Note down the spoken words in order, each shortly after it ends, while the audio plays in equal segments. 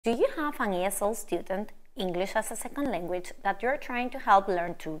Do you have an ESL student, English as a second language, that you're trying to help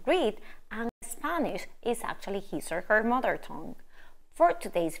learn to read and Spanish is actually his or her mother tongue? For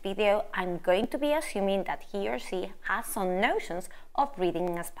today's video, I'm going to be assuming that he or she has some notions of reading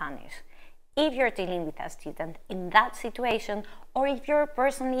in Spanish. If you're dealing with a student in that situation, or if you're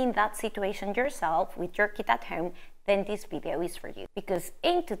personally in that situation yourself with your kid at home, then this video is for you. Because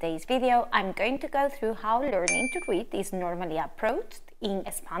in today's video, I'm going to go through how learning to read is normally approached in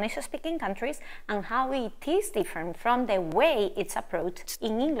Spanish-speaking countries and how it is different from the way it's approached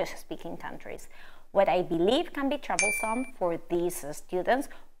in English-speaking countries. What I believe can be troublesome for these students,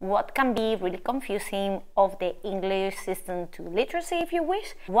 what can be really confusing of the English system to literacy, if you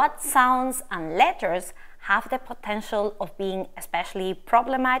wish, what sounds and letters have the potential of being especially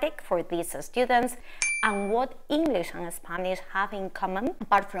problematic for these students, and what English and Spanish have in common,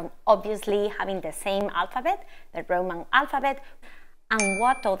 apart from obviously having the same alphabet, the Roman alphabet, and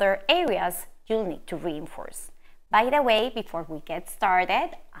what other areas you'll need to reinforce. By the way, before we get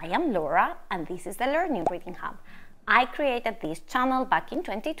started, I am Laura and this is the Learning Reading Hub. I created this channel back in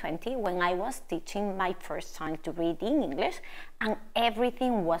 2020 when I was teaching my first child to read in English and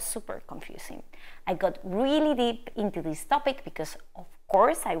everything was super confusing. I got really deep into this topic because of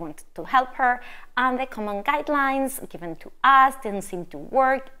course I wanted to help her, and the common guidelines given to us didn't seem to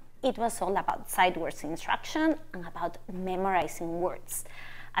work. It was all about sideways instruction and about memorizing words.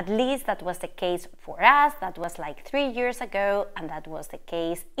 At least that was the case for us. That was like 3 years ago, and that was the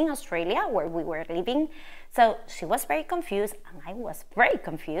case in Australia where we were living. So she was very confused and I was very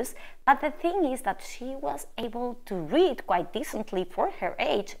confused, but the thing is that she was able to read quite decently for her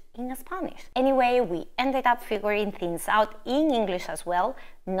age in Spanish. Anyway, we ended up figuring things out in English as well,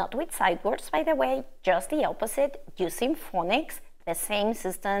 not with sight words by the way, just the opposite, using phonics, the same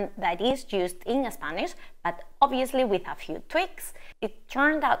system that is used in Spanish, but obviously with a few tweaks. It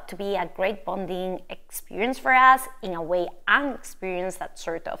turned out to be a great bonding experience for us, in a way an experience that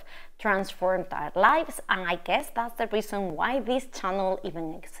sort of transformed our lives, and I guess that's the reason why this channel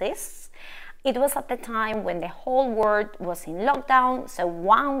even exists. It was at the time when the whole world was in lockdown, so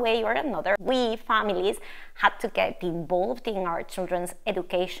one way or another, we families had to get involved in our children's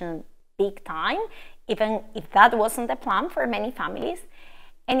education big time, even if that wasn't the plan for many families.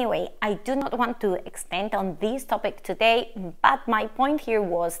 Anyway, I do not want to extend on this topic today, but my point here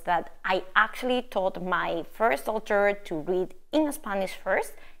was that I actually taught my first daughter to read in Spanish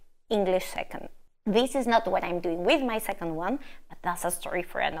first, English second. This is not what I'm doing with my second one, but that's a story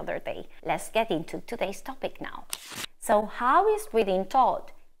for another day. Let's get into today's topic now. So how is reading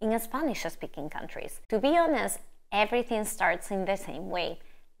taught in Spanish-speaking countries? To be honest, everything starts in the same way,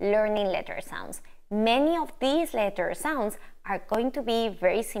 learning letter sounds. Many of these letter sounds are going to be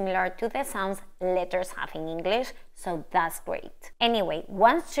very similar to the sounds letters have in English, so that's great. Anyway,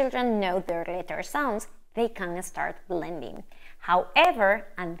 once children know their letter sounds, they can start blending. However,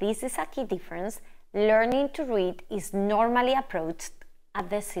 and this is a key difference, learning to read is normally approached at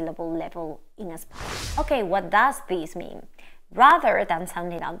the syllable level in Spanish. Okay, what does this mean? Rather than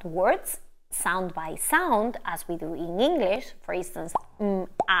sounding out words, sound by sound, as we do in English, for instance,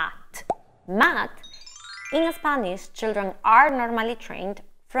 at, mat, in Spanish, children are normally trained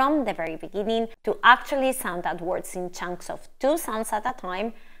from the very beginning to actually sound out words in chunks of 2 sounds at a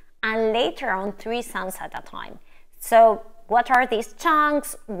time and later on 3 sounds at a time. So what are these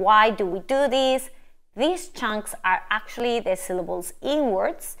chunks? Why do we do this? These chunks are actually the syllables in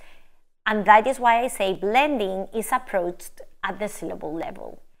words, and that is why I say blending is approached at the syllable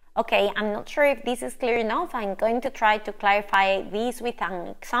level. Okay, I'm not sure if this is clear enough. I'm going to try to clarify this with an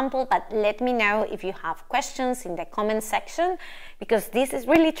example, but let me know if you have questions in the comment section, because this is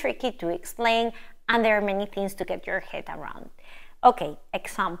really tricky to explain and there are many things to get your head around. Okay,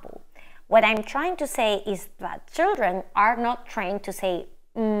 example. What I'm trying to say is that children are not trained to say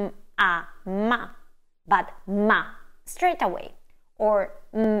ma, but ma straight away, or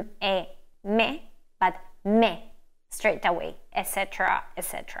me, but me straight away, etc.,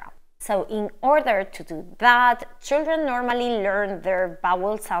 etc. So in order to do that, children normally learn their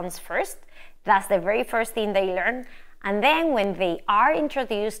vowel sounds first. That's the very first thing they learn. And then when they are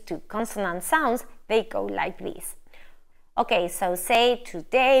introduced to consonant sounds, they go like this. Okay, so say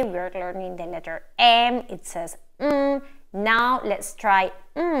today we're learning the letter M. It says Now let's try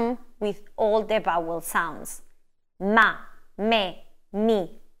with all the vowel sounds. Ma, me,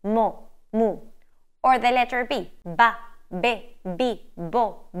 mi, mo, mu. Or the letter B, ba, be, bi,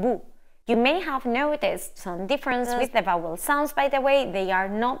 bo, bu. You may have noticed some difference with the vowel sounds, by the way. They are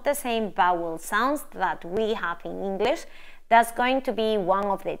not the same vowel sounds that we have in English. That's going to be one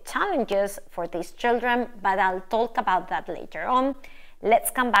of the challenges for these children, but I'll talk about that later on.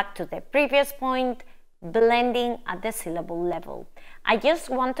 let's come back to the previous point, blending at the syllable level. I just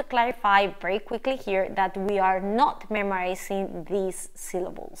want to clarify very quickly here that we are not memorizing these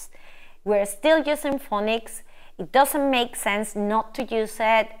syllables. We're still using phonics. It doesn't make sense not to use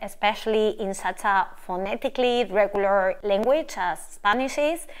it, especially in such a phonetically regular language as Spanish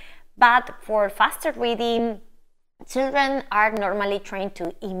is. But for faster reading, children are normally trained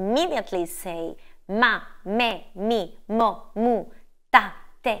to immediately say ma, me, mi, mo, mu, ta,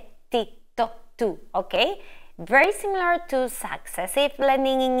 te, ti, to, tu, okay? Very similar to successive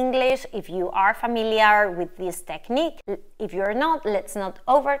blending in English if you are familiar with this technique. If you're not, let's not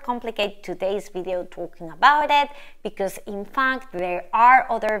overcomplicate today's video talking about it, because in fact there are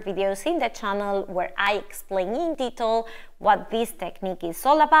other videos in the channel where I explain in detail what this technique is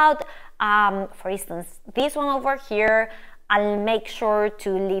all about. For instance, this one over here, I'll make sure to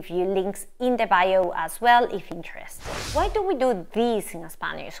leave you links in the bio as well if interested. Why do we do this in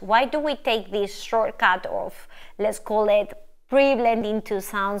Spanish? Why do we take this shortcut of, let's call it, pre-blending two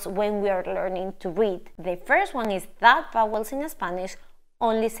sounds when we are learning to read? The first one is that vowels in Spanish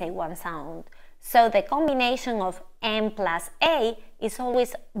only say one sound. So the combination of M plus A is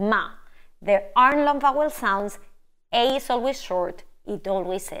always ma. There aren't long vowel sounds, A is always short, it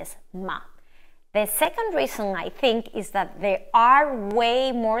always says ma. The second reason, I think, is that there are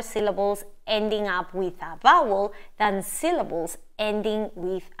way more syllables ending up with a vowel than syllables ending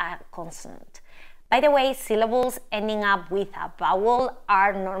with a consonant. By the way, syllables ending up with a vowel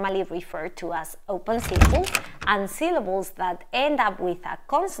are normally referred to as open syllables, and syllables that end up with a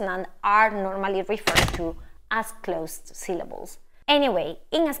consonant are normally referred to as closed syllables. Anyway,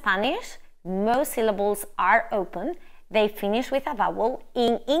 in Spanish, most syllables are open. They finish with a vowel.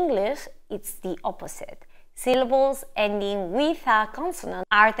 In English, it's the opposite. Syllables ending with a consonant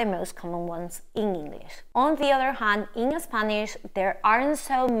are the most common ones in English. On the other hand, in Spanish, there aren't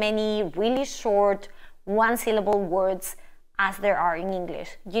so many really short one-syllable words as there are in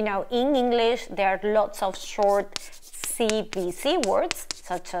English. You know, in English, there are lots of short CVC words,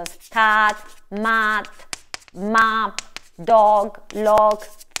 such as cat, mat, map, dog, log,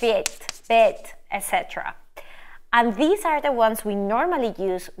 fit, pet, etc. And these are the ones we normally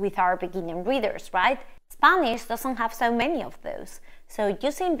use with our beginning readers, right? Spanish doesn't have so many of those. So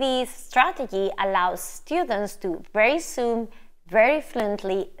using this strategy allows students to very soon, very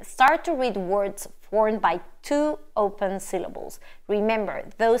fluently start to read words formed by two open syllables. Remember,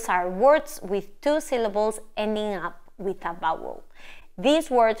 those are words with two syllables ending up with a vowel.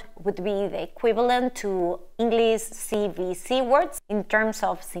 These words would be the equivalent to English CVC words in terms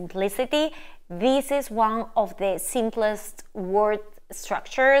of simplicity. This is one of the simplest word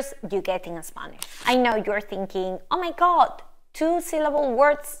structures you get in Spanish. I know you're thinking, oh my god, two-syllable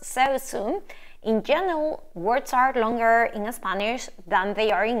words so soon. In general, words are longer in Spanish than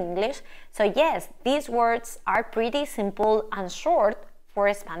they are in English. So yes, these words are pretty simple and short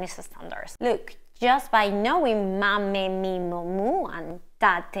for Spanish standards. Look, just by knowing ma, me, mi, mo, mu and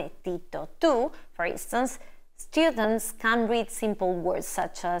ta, te, ti, to, tu, for instance, students can read simple words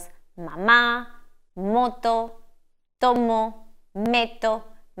such as mamá, moto, tomo, meto,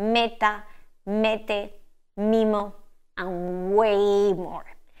 meta, mete, mimo, and way more.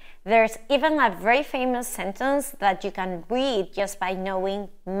 There's even a very famous sentence that you can read just by knowing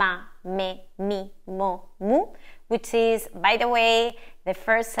ma, me, mi, mo, mu, which is, by the way, the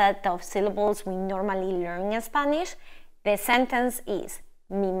first set of syllables we normally learn in Spanish. The sentence is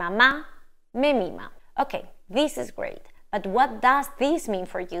mi mamá me mima. Okay, this is great. But what does this mean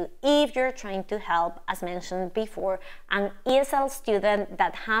for you if you're trying to help, as mentioned before, an ESL student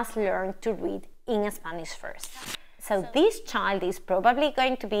that has learned to read in Spanish first? So this child is probably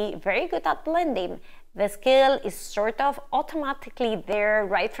going to be very good at blending. The skill is sort of automatically there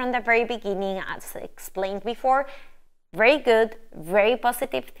right from the very beginning, as explained before. Very good, very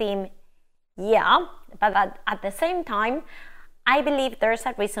positive theme. Yeah, but at the same time, I believe there's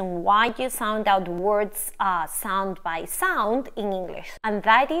a reason why you sound out words sound by sound in English. And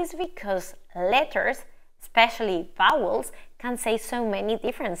that is because letters, especially vowels, can say so many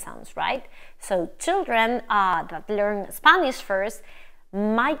different sounds, right? So children that learn Spanish first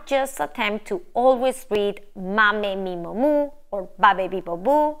might just attempt to always read ma, me, mi, mo, mu or ba, be, bi, bo,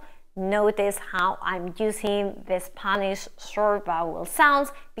 bu. Notice how I'm using the Spanish short vowel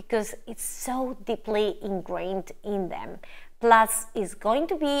sounds because it's so deeply ingrained in them. Plus, it's going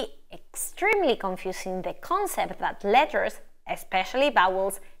to be extremely confusing the concept that letters, especially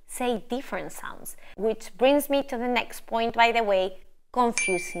vowels, say different sounds. Which brings me to the next point, by the way,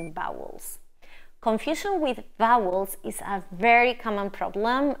 confusing vowels. Confusion with vowels is a very common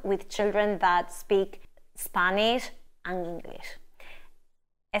problem with children that speak Spanish and English.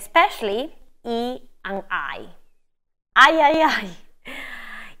 especially E and I. I.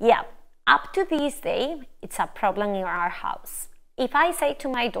 Yeah, up to this day, it's a problem in our house. If I say to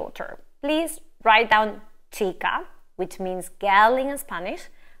my daughter, please write down chica, which means girl in Spanish,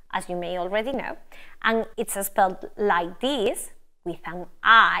 as you may already know, and it's spelled like this, with an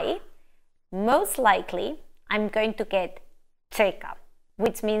I, most likely I'm going to get chica,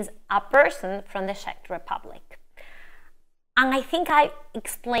 which means a person from the Czech Republic. And I think I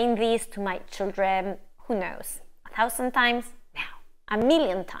explained this to my children, who knows, 1,000 times? No,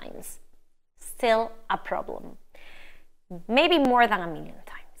 1,000,000 times. Still a problem. Maybe more than 1,000,000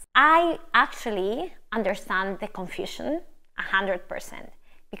 times. I actually understand the confusion 100%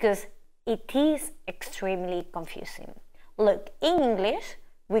 because it is extremely confusing. Look, in English,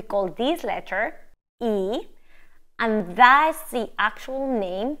 we call this letter E, and that's the actual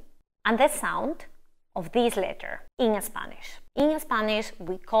name and the sound of this letter in Spanish. In Spanish,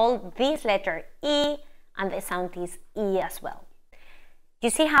 we call this letter E, and the sound is E as well. You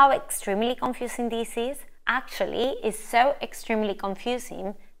see how extremely confusing this is? Actually, it's so extremely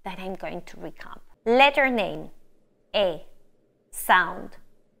confusing that I'm going to recap. Letter name, E, sound,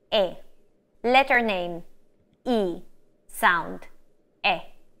 E. Letter name, E, sound, E.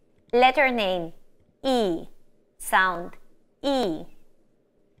 Letter name, E, sound, E.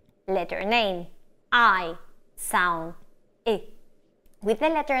 Letter name, I, sound, E. With the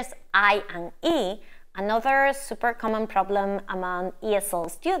letters I and E, another super common problem among ESL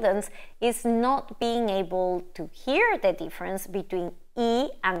students is not being able to hear the difference between E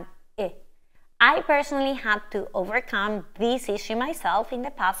and E. I personally had to overcome this issue myself in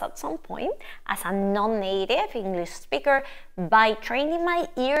the past at some point as a non-native English speaker by training my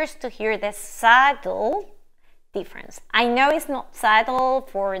ears to hear the subtle difference. I know it's not subtle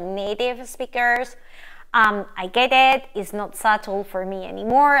for native speakers. I get it, it's not subtle for me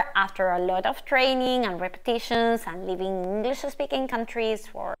anymore after a lot of training and repetitions and living in English-speaking countries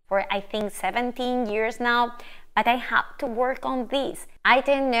for I think 17 years now, but I had to work on this. I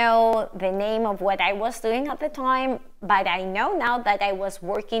didn't know the name of what I was doing at the time, but I know now that I was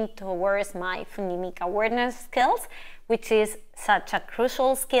working towards my phonemic awareness skills, which is such a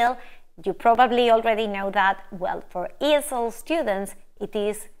crucial skill. You probably already know that. Well, for ESL students, it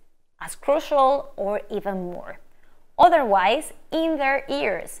is as crucial or even more. Otherwise, in their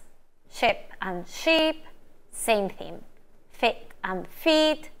ears, ship and sheep, same theme. Fit and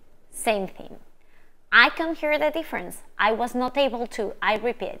feet, same theme. I can hear the difference. I was not able to. I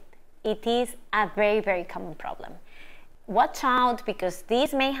repeat, it is a very, very common problem. Watch out, because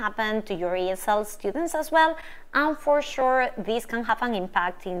this may happen to your ESL students as well, and for sure this can have an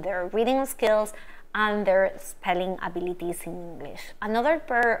impact in their reading skills and their spelling abilities in English. Another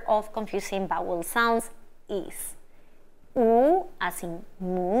pair of confusing vowel sounds is U as in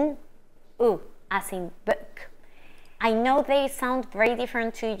moon, U as in book. I know they sound very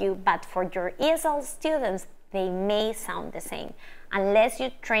different to you, but for your ESL students, they may sound the same, unless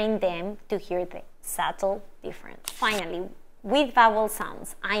you train them to hear the subtle difference. Finally, with vowel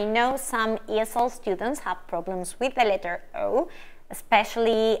sounds, I know some ESL students have problems with the letter O,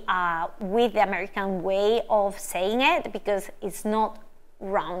 especially with the American way of saying it, because it's not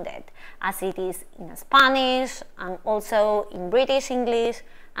rounded as it is in Spanish and also in British English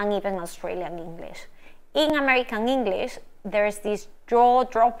and even Australian English. In American English, there's this jaw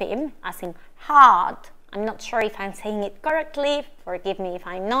dropping, as in hard. I'm not sure if I'm saying it correctly, forgive me if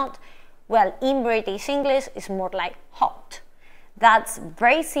I'm not. Well, in British English, it's more like hot. That's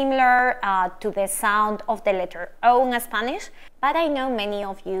very similar to the sound of the letter O in Spanish, but I know many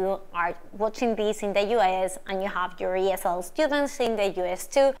of you are watching this in the US and you have your ESL students in the US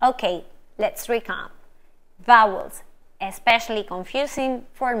too. Okay, let's recap. Vowels, especially confusing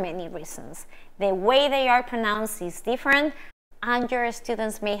for many reasons. The way they are pronounced is different, and your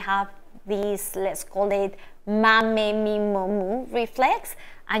students may have this, let's call it ma, me, mi, mo, mu reflex,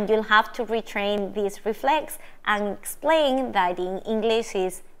 and you'll have to retrain this reflex and explain that in English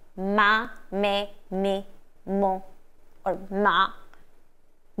is ma, me, mi, mo, or ma,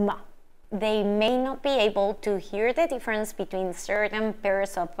 ma. They may not be able to hear the difference between certain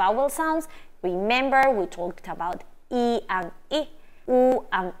pairs of vowel sounds. Remember, we talked about E and I, U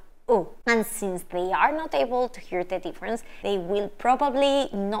and U. And since they are not able to hear the difference, they will probably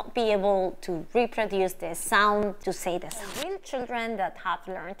not be able to reproduce the sound to say the sound. Will children that have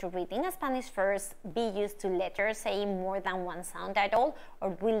learned to read in Spanish first be used to letters saying more than one sound at all, or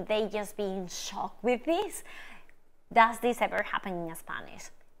will they just be in shock with this? Does this ever happen in Spanish?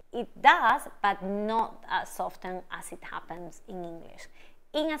 It does, but not as often as it happens in English.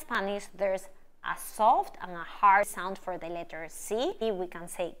 In Spanish, there's a soft and a hard sound for the letter C. We can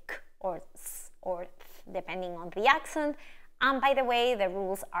say K or S or Th, depending on the accent. And by the way, the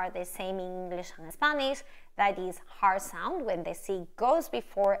rules are the same in English and Spanish. That is hard sound when the C goes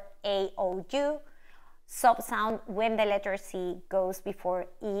before A or U. Soft sound when the letter C goes before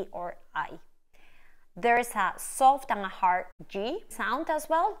E or I. There's a soft and a hard G sound as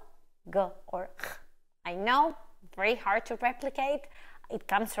well, G or H. I know, very hard to replicate. It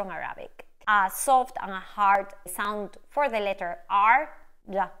comes from Arabic. A soft and a hard sound for the letter R,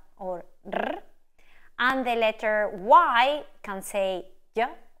 R or R. And the letter Y can say Y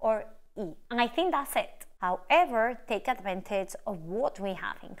or E. And I think that's it. However, take advantage of what we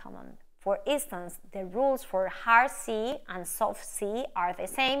have in common. For instance, the rules for hard C and soft C are the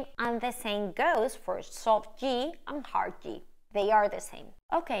same, and the same goes for soft G and hard G. They are the same.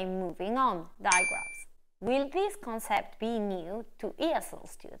 Okay, moving on, digraphs. Will this concept be new to ESL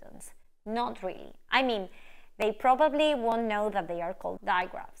students? Not really. I mean, they probably won't know that they are called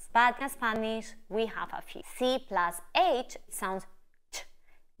digraphs, but in Spanish we have a few. C plus H sounds ch,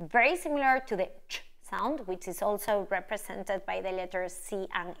 very similar to the ch sound, which is also represented by the letters C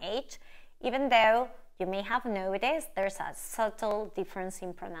and H, even though you may have noticed there's a subtle difference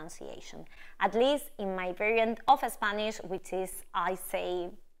in pronunciation, at least in my variant of Spanish, which is, I say,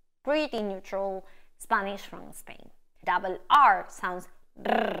 pretty neutral Spanish from Spain. Double R sounds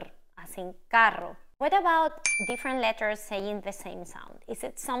R, as in carro. What about different letters saying the same sound? Is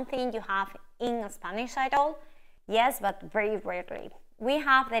it something you have in Spanish at all? Yes, but very rarely. We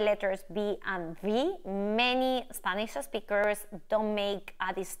have the letters B and V. Many Spanish speakers don't make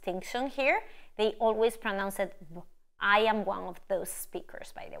a distinction here. They always pronounce it B. I am one of those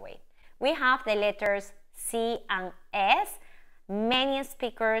speakers, by the way. We have the letters C and S. Many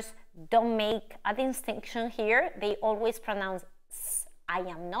speakers don't make a distinction here. They always pronounce S. I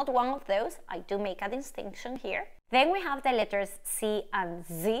am not one of those. I do make a distinction here. Then we have the letters C and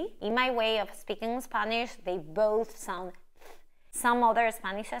Z. In my way of speaking Spanish, they both sound th. Some other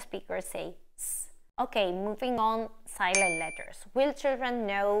Spanish speakers say S. Okay, moving on, silent letters. Will children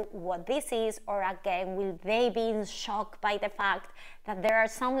know what this is, or again, will they be in shock by the fact that there are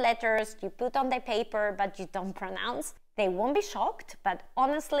some letters you put on the paper but you don't pronounce? They won't be shocked, but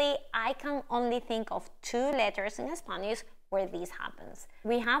honestly, I can only think of 2 letters in Spanish where this happens.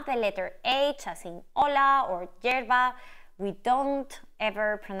 We have the letter H as in hola or yerba. We don't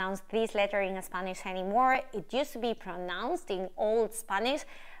ever pronounce this letter in Spanish anymore. It used to be pronounced in Old Spanish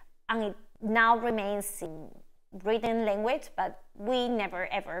and it now remains in written language, but we never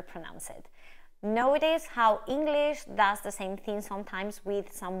ever pronounce it. Notice how English does the same thing sometimes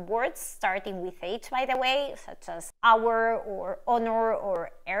with some words starting with H, by the way, such as hour or honor or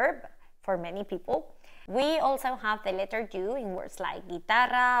herb for many people. We also have the letter U in words like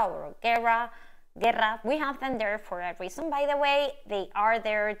guitarra or guerra. We have them there for a reason, by the way. They are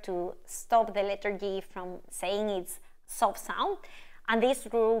there to stop the letter G from saying its soft sound. And this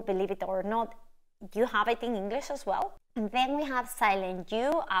rule, believe it or not, you have it in English as well. And then we have silent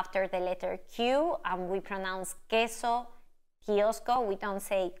U after the letter Q, and we pronounce queso, kiosco. We don't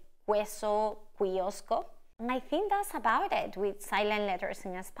say queso, quiosco. And I think that's about it with silent letters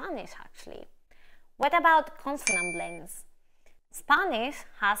in Spanish, actually. What about consonant blends? Spanish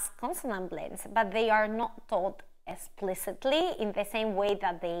has consonant blends, but they are not taught explicitly in the same way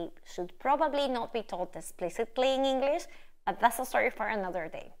that they should probably not be taught explicitly in English, but that's a story for another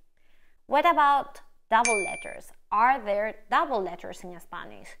day. What about double letters? Are there double letters in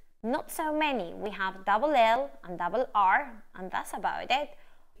Spanish? Not so many. We have double L and double R, and that's about it.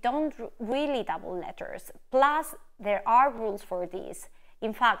 Don't really double letters. Plus, there are rules for this.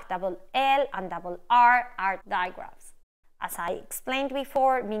 In fact, double L and double R are digraphs, as I explained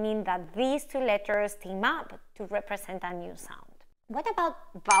before, meaning that these 2 letters team up to represent a new sound. What about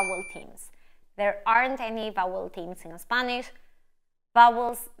vowel teams? There aren't any vowel teams in Spanish.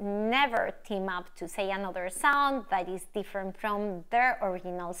 Vowels never team up to say another sound that is different from their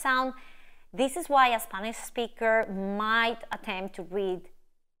original sound. This is why a Spanish speaker might attempt to read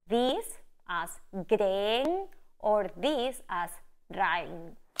this as green or this as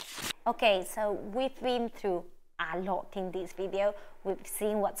rain. Okay, so we've been through a lot in this video. We've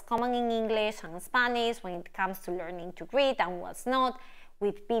seen what's common in English and Spanish when it comes to learning to read and what's not.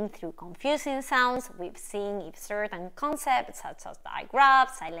 We've been through confusing sounds. We've seen if certain concepts such as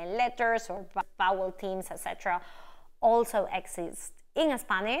digraphs, silent letters, or vowel teams, etc. also exist in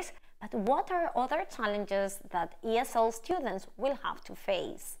Spanish. But what are other challenges that ESL students will have to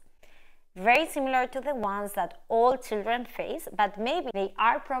face? Very similar to the ones that all children face, but maybe they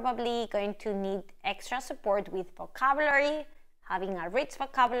are probably going to need extra support with vocabulary, Having a rich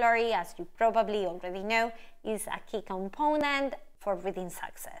vocabulary, as you probably already know, is a key component for reading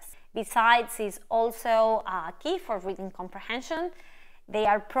success. Besides, it's also a key for reading comprehension. They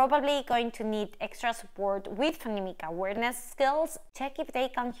are probably going to need extra support with phonemic awareness skills. Check if they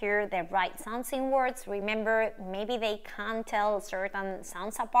can hear the right sounds in words. Remember, maybe they can't tell certain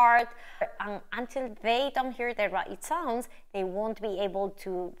sounds apart, and until they don't hear the right sounds, they won't be able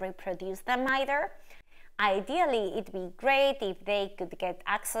to reproduce them either. Ideally, it'd be great if they could get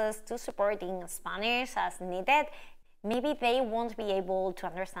access to support in Spanish as needed. Maybe they won't be able to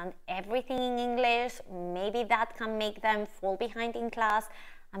understand everything in English, maybe that can make them fall behind in class,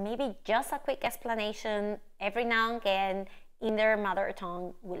 and maybe just a quick explanation every now and again in their mother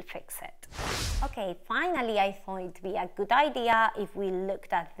tongue will fix it. Okay, finally, I thought it'd be a good idea if we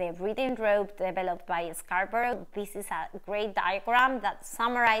looked at the reading rope developed by Scarborough. This is a great diagram that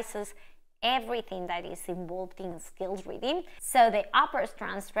summarizes everything that is involved in skills reading. So the upper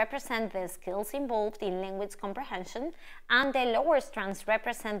strands represent the skills involved in language comprehension, and the lower strands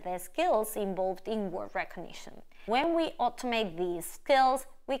represent the skills involved in word recognition. When we automate these skills,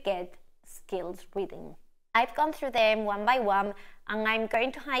 we get skills reading. I've gone through them one by one, and I'm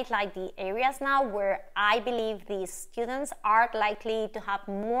going to highlight the areas now where I believe these students are likely to have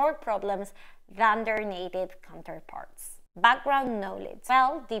more problems than their native counterparts. Background knowledge.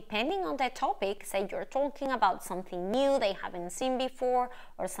 Well, depending on the topic, say you're talking about something new they haven't seen before,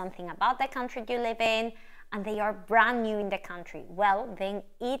 or something about the country you live in, and they are brand new in the country, well, then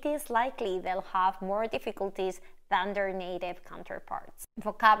it is likely they'll have more difficulties than their native counterparts.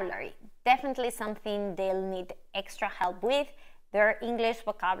 Vocabulary. Definitely something they'll need extra help with. Their English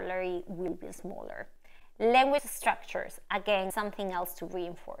vocabulary will be smaller. Language structures. Again, something else to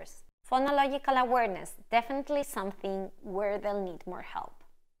reinforce. Phonological awareness, definitely something where they'll need more help.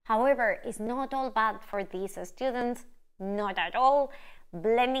 However, it's not all bad for these students, not at all.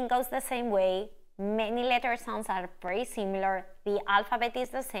 Blending goes the same way. Many letter sounds are very similar. The alphabet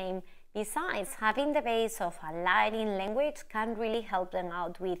is the same. Besides, having the base of a Latin language can really help them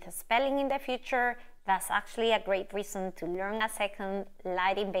out with spelling in the future. That's actually a great reason to learn a second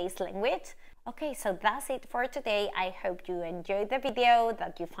Latin-based language. Okay, so that's it for today. I hope you enjoyed the video,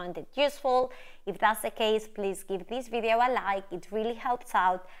 that you found it useful. If that's the case, please give this video a like, it really helps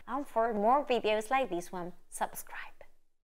out. And for more videos like this one, subscribe.